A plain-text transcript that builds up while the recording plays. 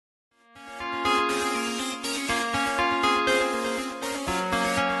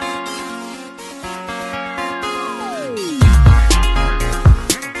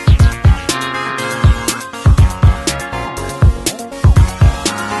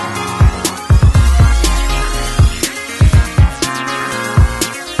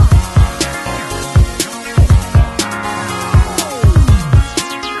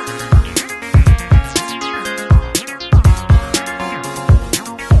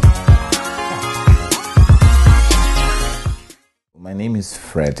My name is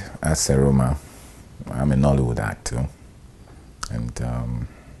Fred Aseroma. I'm a Nollywood actor, and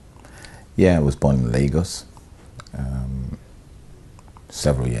I was born in Lagos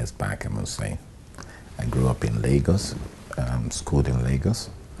several years back, I must say. I grew up in Lagos, schooled in Lagos,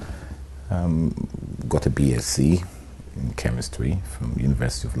 got a BSc in chemistry from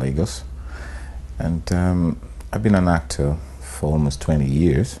University of Lagos, and I've been an actor for almost 20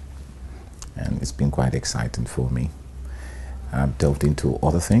 years, and it's been quite exciting for me. I've delved into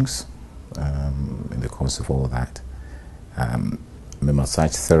other things in the course of all that. I'm a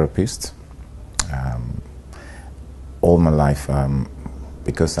massage therapist. All my life,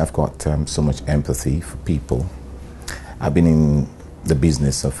 because I've got so much empathy for people, I've been in the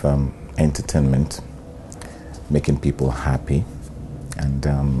business of entertainment, making people happy,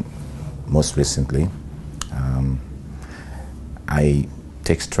 and most recently, I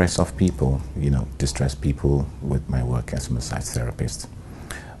take stress off people, distress people with my work as a massage therapist.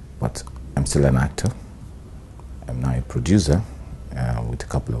 But I'm still an actor. I'm now a producer with a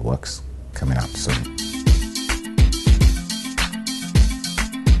couple of works coming out soon.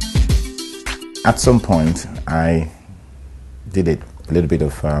 At some point, I did a little bit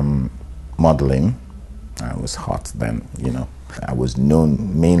of modeling. I was hot then, I was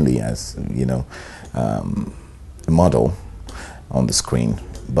known mainly as, a model on the screen.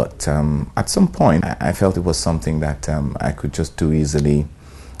 But at some point, I felt it was something that I could just do easily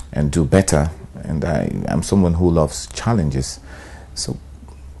and do better. And I'm someone who loves challenges. So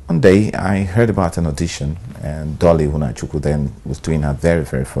one day I heard about an audition, and Dolly Hunachukwu then was doing her very,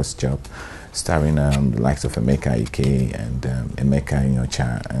 very first job, starring the likes of Emeka Ike and Emeka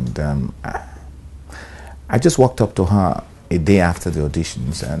Inyocha. And I just walked up to her a day after the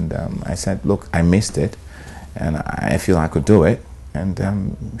auditions, and I said, look, I missed it, and I feel I could do it. And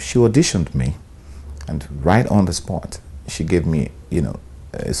she auditioned me, and right on the spot, she gave me,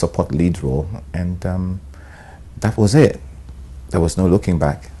 a support lead role, and that was it. There was no looking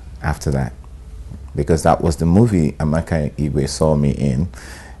back after that, because that was the movie Amaka Igwe saw me in,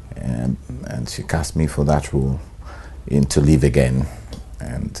 and she cast me for that role in To Live Again.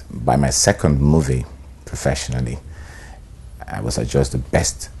 And by my second movie, professionally, I was adjudged the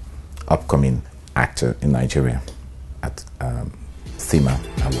best upcoming actor in Nigeria at Thema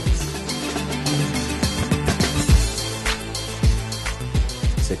Awards.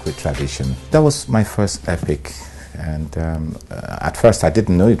 Sacred Tradition. That was my first epic, and at first I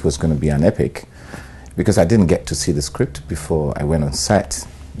didn't know it was going to be an epic because I didn't get to see the script before I went on set.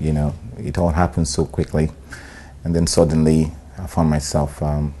 It all happened so quickly, and then suddenly I found myself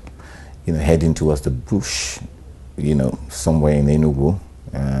heading towards the bush, somewhere in Enugu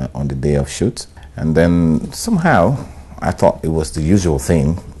on the day of shoot. And then somehow I thought it was the usual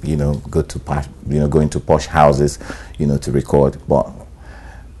thing, go into posh houses, to record. But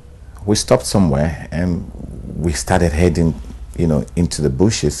we stopped somewhere and we started heading, into the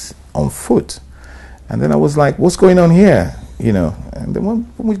bushes on foot. And then I was like, what's going on here? And then when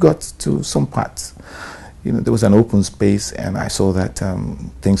we got to some parts, there was an open space, and I saw that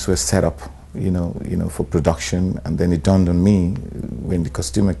things were set up, for production. And then it dawned on me when the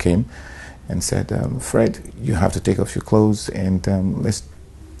costumer came and said, Fred, you have to take off your clothes and let's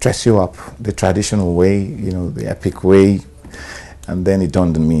dress you up the traditional way, the epic way. And then it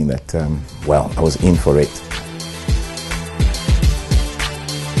dawned on me that, I was in for it.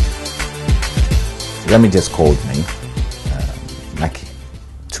 Remy just called me like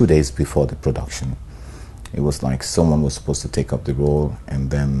 2 days before the production. It was like someone was supposed to take up the role, and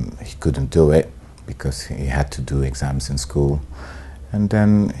then he couldn't do it because he had to do exams in school. And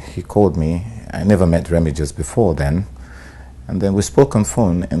then he called me. I never met Remy just before then. And then we spoke on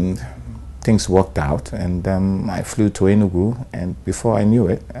phone, and things worked out. And I flew to Enugu, and before I knew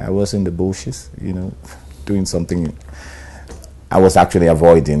it, I was in the bushes, doing something I was actually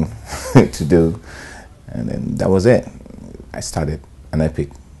avoiding to do. And then that was it. I started an epic.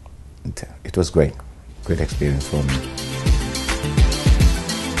 It was great. Great experience for me.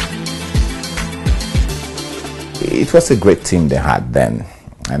 It was a great team they had then,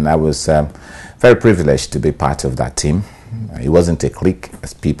 and I was very privileged to be part of that team. It wasn't a clique,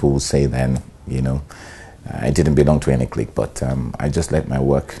 as people would say then, I didn't belong to any clique, but I just let my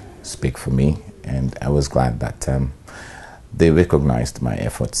work speak for me, and I was glad that they recognized my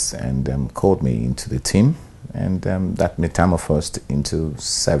efforts and called me into the team, and that metamorphosed into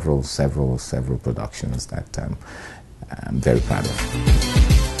several productions that I'm very proud of.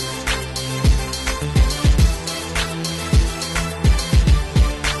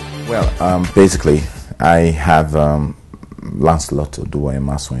 Well, basically, I have Lancelot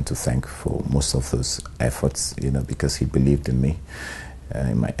Oduwayemaswen to thank for most of those efforts, you know, because he believed in me,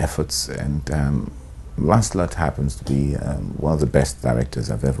 in my efforts. And Lancelot happens to be one of the best directors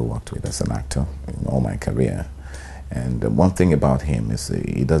I've ever worked with as an actor in all my career. And one thing about him is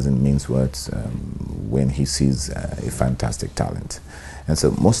he doesn't mince words when he sees a fantastic talent. And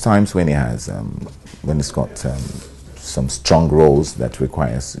so most times when he has, when he's got some strong roles that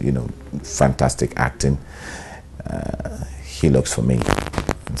requires, you know, fantastic acting, he looks for me.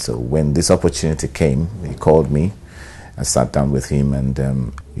 And so when this opportunity came, he called me. I sat down with him,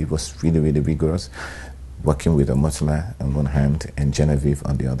 and he was really, really vigorous, working with Omotala on one hand and Genevieve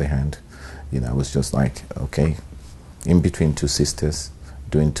on the other hand. You know, I was just like, okay, in between two sisters,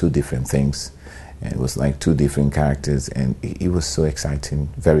 doing two different things. And it was like two different characters, and it was so exciting,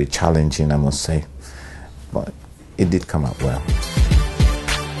 very challenging, I must say. But it did come out well.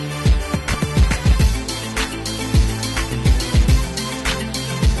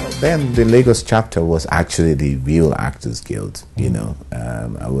 Then the Lagos chapter was actually the real Actors Guild, you know.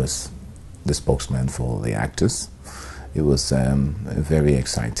 I was the spokesman for the actors. It was a very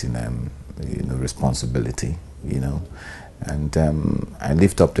exciting you know, responsibility, you know. And I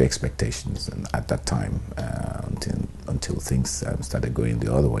lived up to expectations at that time until things started going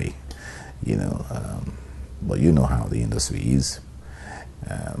the other way, you know. But you know how the industry is.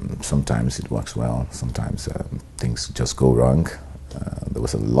 Sometimes it works well, sometimes things just go wrong. There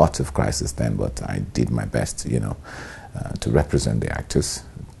was a lot of crisis then, but I did my best, you know, to represent the actors,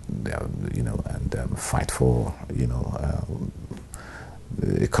 you know, and fight for, you know,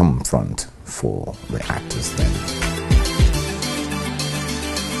 a common front for the actors then.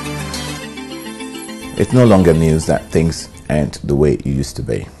 It's no longer news that things aren't the way it used to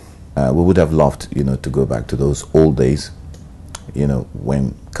be. We would have loved, you know, to go back to those old days, you know,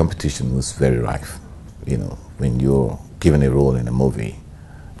 when competition was very rife. You know, when you're given a role in a movie,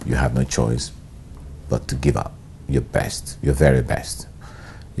 you have no choice but to give up your best, your very best.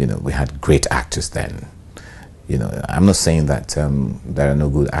 You know, we had great actors then. You know, I'm not saying that there are no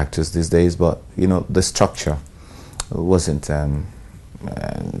good actors these days, but, you know, the structure wasn't,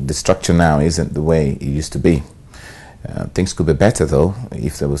 the structure now isn't the way it used to be. Things could be better, though,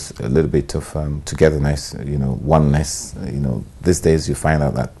 if there was a little bit of togetherness, you know, oneness. You know, these days you find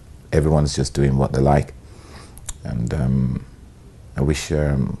out that everyone's just doing what they like. And I wish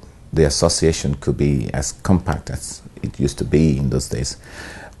the association could be as compact as it used to be in those days,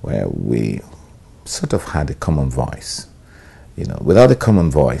 where we sort of had a common voice. You know, without a common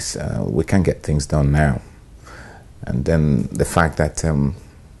voice, we can't get things done now. And then the fact that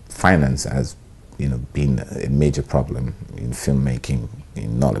finance has, you know, been a major problem in filmmaking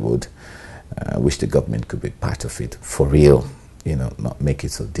in Nollywood. I wish the government could be part of it for real, you know, not make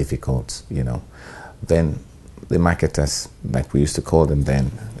it so difficult, you know. Then the marketers, like we used to call them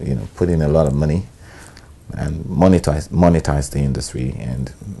then, you know, put in a lot of money and monetize the industry.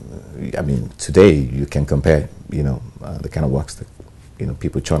 And I mean, today you can compare, you know, the kind of works that, you know,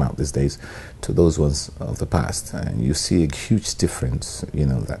 people churn out these days to those ones of the past, and you see a huge difference, you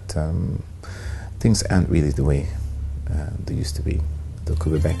know, that things aren't really the way they used to be. They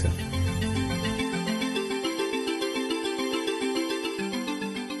could be better.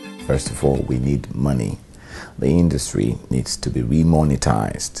 First of all, we need money. The industry needs to be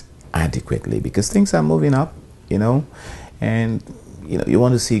remonetized adequately, because things are moving up, you know, and you know, you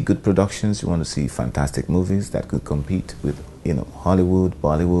want to see good productions, you want to see fantastic movies that could compete with, you know, Hollywood,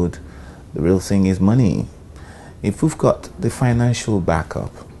 Bollywood. The real thing is money. If we've got the financial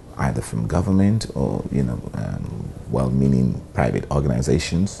backup, either from government or, you know, well-meaning private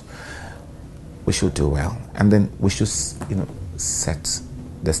organizations, we should do well. And then we should, you know, set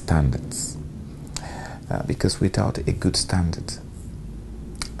the standards. Because without a good standard,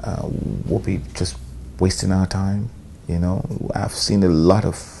 we'll be just wasting our time. You know, I've seen a lot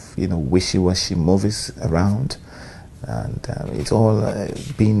of, you know, wishy-washy movies around, and it's all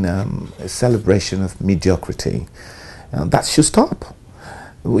been a celebration of mediocrity. That should stop.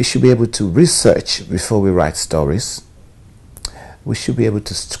 We should be able to research before we write stories. We should be able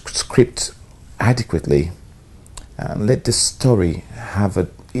to script adequately and let the story have a,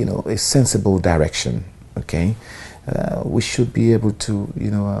 you know, a sensible direction. Okay, we should be able to,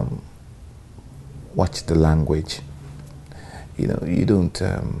 you know, watch the language. You know, you don't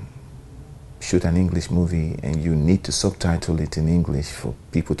shoot an English movie and you need to subtitle it in English for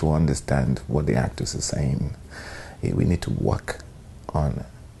people to understand what the actors are saying. We need to work on,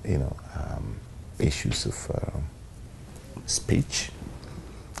 you know, issues of speech.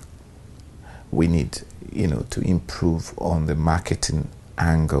 We need, you know, to improve on the marketing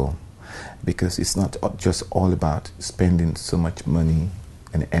angle. because it's not just all about spending so much money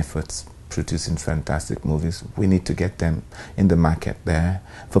and efforts producing fantastic movies. We need to get them in the market there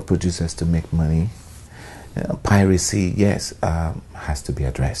for producers to make money. Piracy, yes, has to be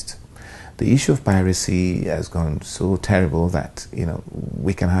addressed. The issue of piracy has gone so terrible that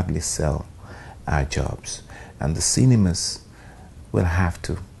we can hardly sell our jobs, and the cinemas will have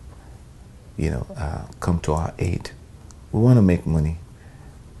to come to our aid. We want to make money,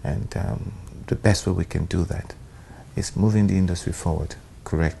 and the best way we can do that is moving the industry forward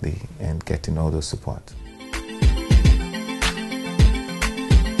correctly and getting all the support.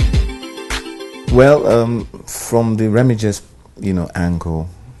 Well, from the Remiges, angle,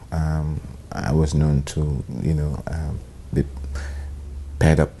 I was known to, be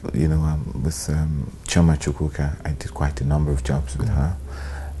paired up, with Chioma Chukwuka. I did quite a number of jobs with her.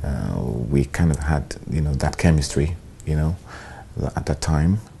 We kind of had, that chemistry, at that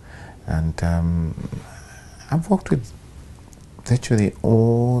time. And I've worked with virtually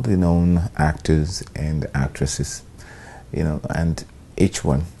all the known actors and actresses, and each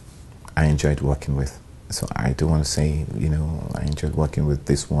one I enjoyed working with. So I do want to say, I enjoyed working with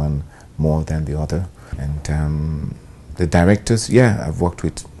this one more than the other. And the directors, yeah, I've worked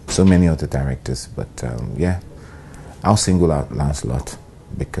with so many other directors, but yeah, I'll single out Lancelot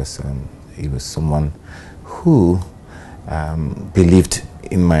because he was someone who believed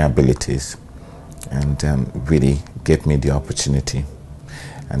in my abilities and really gave me the opportunity.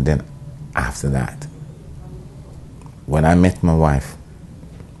 And then after that, when I met my wife,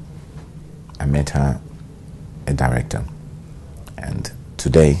 I met her a director, and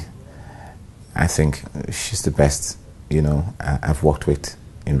today I think she's the best I've worked with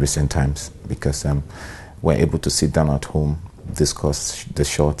in recent times, because we're able to sit down at home, discuss the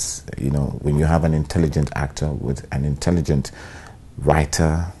shots. When you have an intelligent actor with an intelligent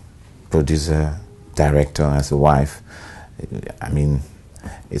writer, producer, director as a wife, I mean,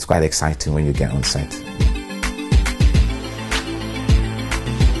 it's quite exciting when you get on set.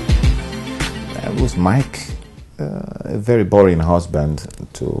 Was Mike a very boring husband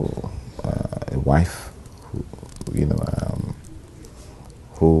to a wife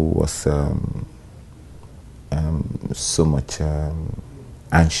who was so much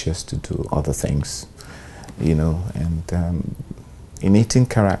anxious to do other things, and in Eating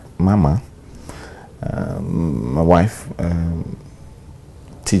Mama, my wife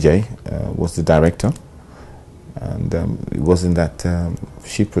TJ was the director. And it wasn't that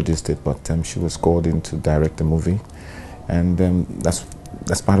she produced it, but she was called in to direct the movie, and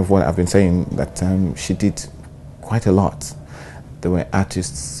that's part of what I've been saying, that she did quite a lot. There were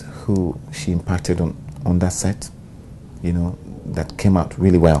artists who she impacted on that set, that came out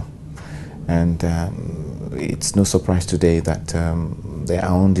really well, and it's no surprise today that they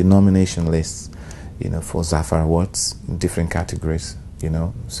are on the nomination list, for Zafar Awards in different categories,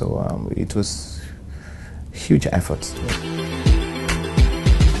 so it was huge efforts.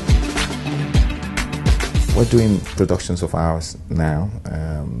 We're doing productions of ours now.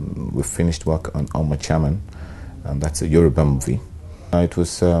 We've finished work on My Chairman, and that's a Yoruba movie. It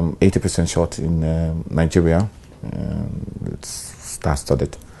was 80% shot in Nigeria. It's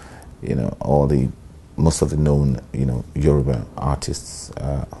star-studded. Most of the known, Yoruba artists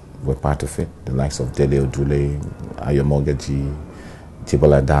were part of it. The likes of Dele Odule, Ayomogaji,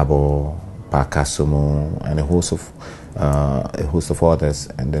 Jibola Dabo, Pakasomo, and a host of others,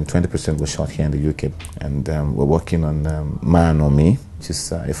 and then 20% was shot here in the UK. And we're working on Man on Me, which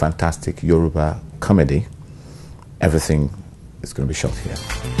is a fantastic Yoruba comedy. Everything is going to be shot here.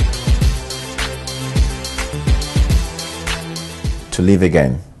 To Live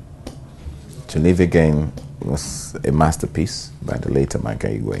Again. To Live Again was a masterpiece by the late Maka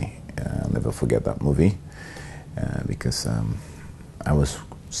Igwe. I'll never forget that movie because I was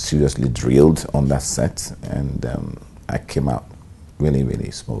seriously drilled on that set, and I came out really,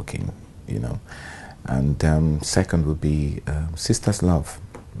 really smoking, And second would be Sister's Love.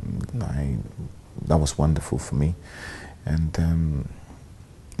 That was wonderful for me. And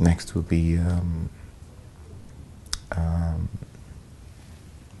next would be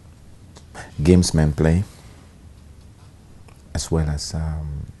Gamesmen Play, as well as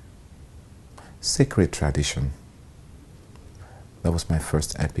Sacred Tradition. That was my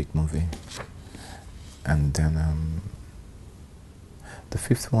first epic movie. And then the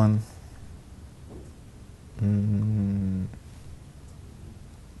fifth one,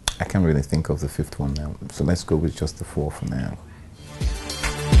 I can't really think of the fifth one now. So let's go with just the four for now.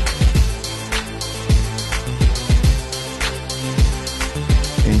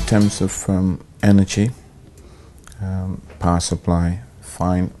 In terms of energy, power supply,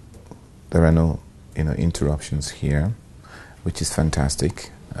 fine, There are no, interruptions here, which is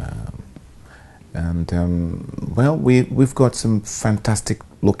fantastic. Well, we've got some fantastic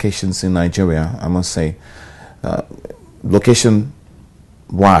locations in Nigeria, I must say.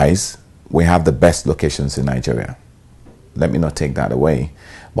 Location-wise, we have the best locations in Nigeria. Let me not take that away.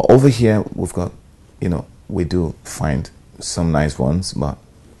 But over here, we've got, we do find some nice ones, but,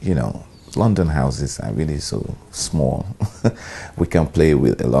 London houses are really so small. We can play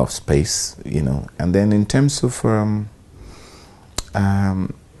with a lot of space, And then in terms of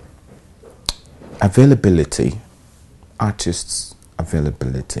availability, artists'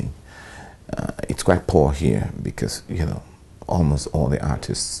 availability, it's quite poor here because, almost all the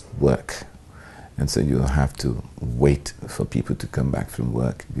artists work. And so you have to wait for people to come back from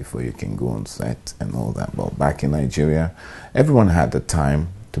work before you can go on set and all that. But back in Nigeria, everyone had the time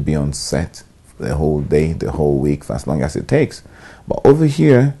to be on set the whole day, the whole week, for as long as it takes. But over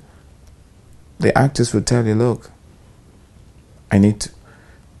here, the actors would tell you, look, I need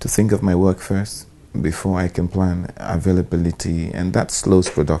to think of my work first before I can plan availability, and that slows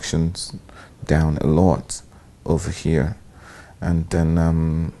productions down a lot over here. And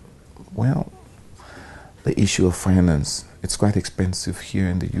then, well, the issue of finance, it's quite expensive here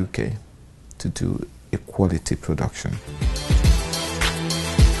in the UK to do a quality production.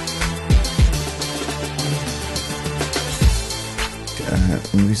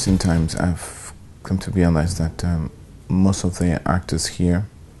 In recent times, I've come to realize that most of the actors here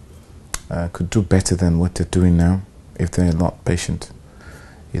could do better than what they're doing now if they're not patient.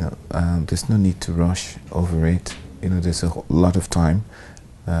 There's no need to rush over it. There's a lot of time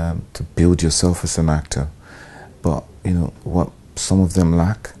to build yourself as an actor. But, what some of them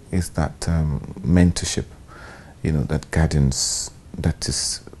lack is that mentorship, that guidance that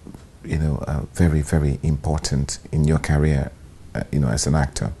is, very, very important in your career, as an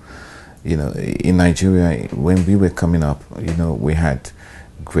actor. In Nigeria, when we were coming up, we had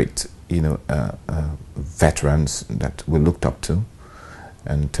great, veterans that we looked up to,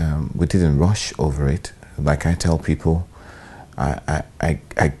 and we didn't rush over it. Like I tell people, I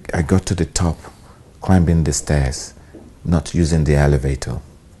got to the top climbing the stairs, not using the elevator.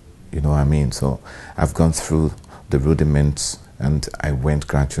 You know what I mean? So I've gone through the rudiments and I went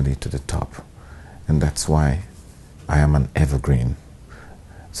gradually to the top. And that's why I am an evergreen.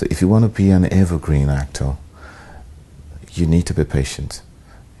 So if you want to be an evergreen actor, you need to be patient.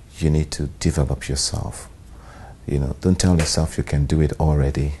 You need to develop yourself. Don't tell yourself you can do it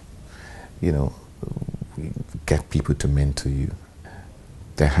already. Get people to mentor you.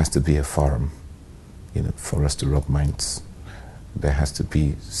 There has to be a forum, for us to rub minds. There has to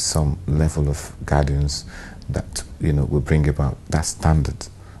be some level of guidance that, will bring about that standard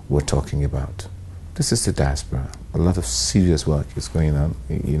we're talking about. This is the diaspora. A lot of serious work is going on,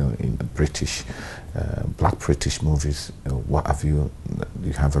 in the British, black British movies, what have you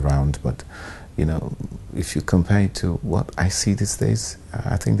have around. But, if you compare it to what I see these days,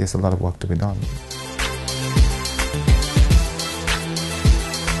 I think there's a lot of work to be done.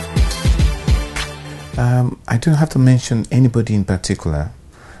 I don't have to mention anybody in particular,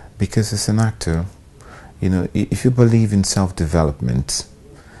 because as an actor, if you believe in self-development,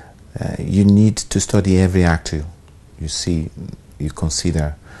 you need to study every actor you see, you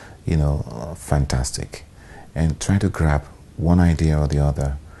consider, fantastic, and try to grab one idea or the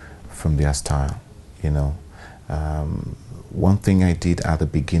other from their style. One thing I did at the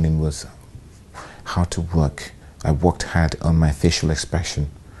beginning was how to work. I worked hard on my facial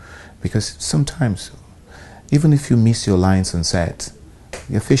expression, because sometimes, even if you miss your lines on set,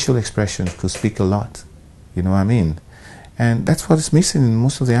 your facial expression could speak a lot. You know what I mean? And that's what is missing in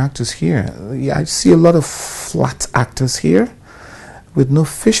most of the actors here. I see a lot of flat actors here with no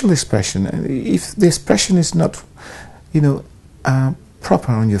facial expression. If the expression is not,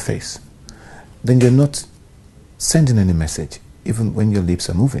 proper on your face, then you're not sending any message, even when your lips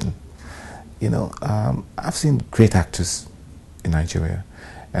are moving. I've seen great actors in Nigeria,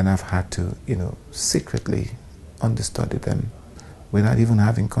 and I've had to, secretly understudy them without even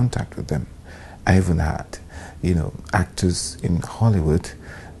having contact with them. I even had, actors in Hollywood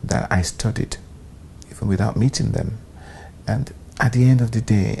that I studied, even without meeting them. And at the end of the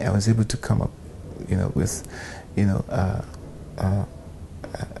day, I was able to come up, with,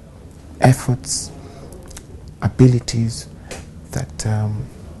 efforts, abilities that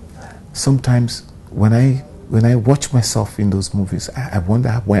sometimes when I watch myself in those movies, I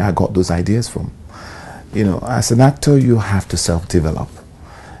wonder where I got those ideas from. As an actor, you have to self-develop.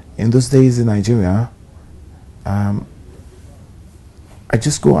 In those days in Nigeria, I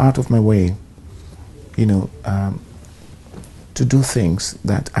just go out of my way, to do things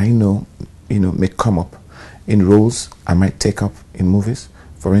that I know, may come up in roles I might take up in movies.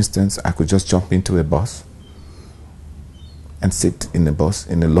 For instance, I could just jump into a bus and sit in the bus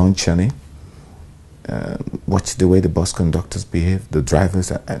in a long journey, watch the way the bus conductors behave, the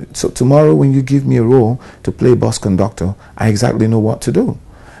drivers. So tomorrow when you give me a role to play bus conductor, I exactly know what to do.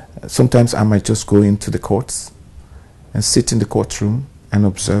 Sometimes I might just go into the courts and sit in the courtroom and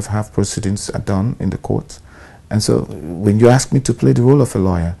observe how proceedings are done in the courts. And so when you ask me to play the role of a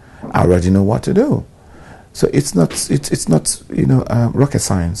lawyer, I already know what to do. So it's not rocket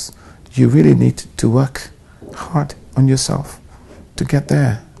science. You really need to work hard on yourself to get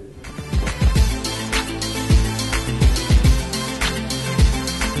there.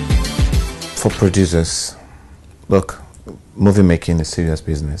 For producers, look, movie making is serious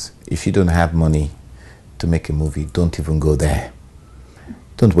business. If you don't have money to make a movie, don't even go there.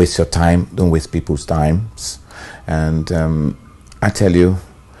 Don't waste your time. Don't waste people's times. And I tell you,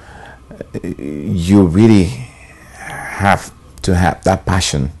 you really have to have that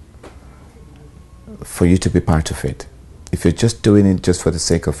passion for you to be part of it. If you're just doing it just for the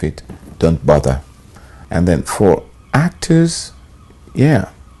sake of it, don't bother. And then for actors, yeah,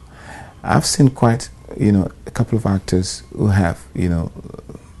 I've seen quite, a couple of actors who have,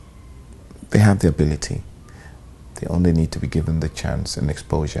 they have the ability. They only need to be given the chance and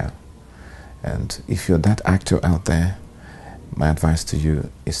exposure. And if you're that actor out there, my advice to you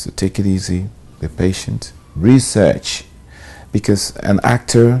is to take it easy, be patient, research, because an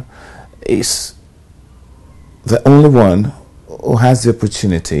actor is the only one who has the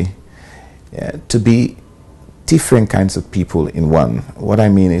opportunity to be different kinds of people in one. What I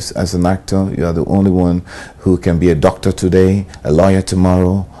mean is, as an actor, you are the only one who can be a doctor today, a lawyer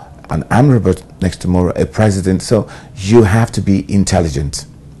tomorrow, an armed robber next tomorrow, a president. So you have to be intelligent.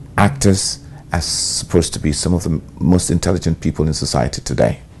 Actors are supposed to be some of the most intelligent people in society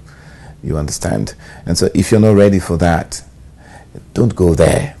today. You understand? And so if you're not ready for that, don't go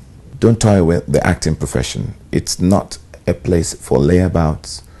there. Don't toy with the acting profession. It's not a place for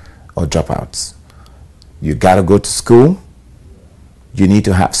layabouts or dropouts. You gotta go to school. You need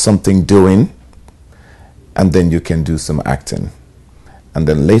to have something doing, and then you can do some acting. And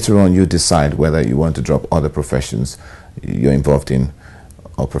then later on you decide whether you want to drop other professions you're involved in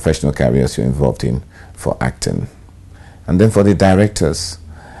or professional careers you're involved in for acting. And then for the directors,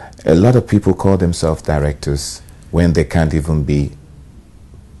 a lot of people call themselves directors when they can't even be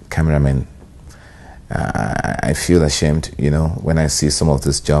cameramen. I feel ashamed, when I see some of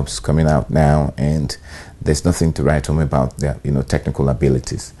these jobs coming out now and there's nothing to write home about their, technical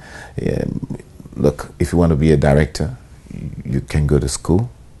abilities. Look, if you want to be a director, you can go to school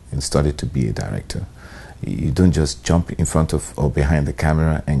and study to be a director. You don't just jump in front of or behind the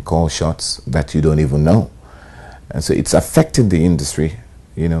camera and call shots that you don't even know. And so it's affecting the industry,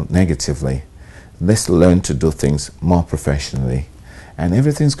 negatively. Let's learn to do things more professionally, and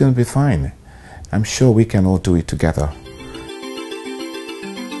everything's going to be fine. I'm sure we can all do it together.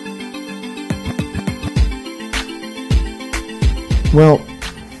 Well,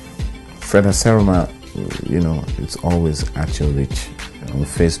 Fred Aseroma, it's always at your reach. On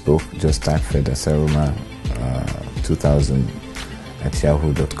Facebook, just type Fred Aseroma 2000 at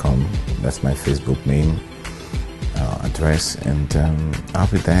yahoo.com. That's my Facebook name, address, and I'll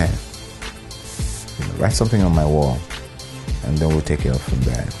be there. Write something on my wall, and then we'll take it off from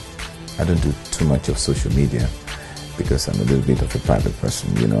there. I don't do too much of social media because I'm a little bit of a private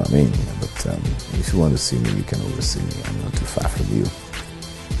person, you know what I mean? But if you want to see me, you can always see me. I'm not too far from you.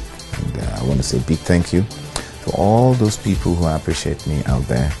 And I want to say a big thank you to all those people who appreciate me out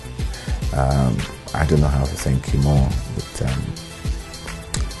there. I don't know how to thank you more, but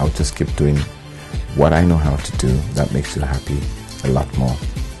I'll just keep doing what I know how to do that makes you happy a lot more.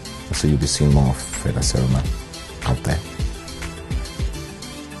 So you'll be seeing more of Fred Aseroma out there.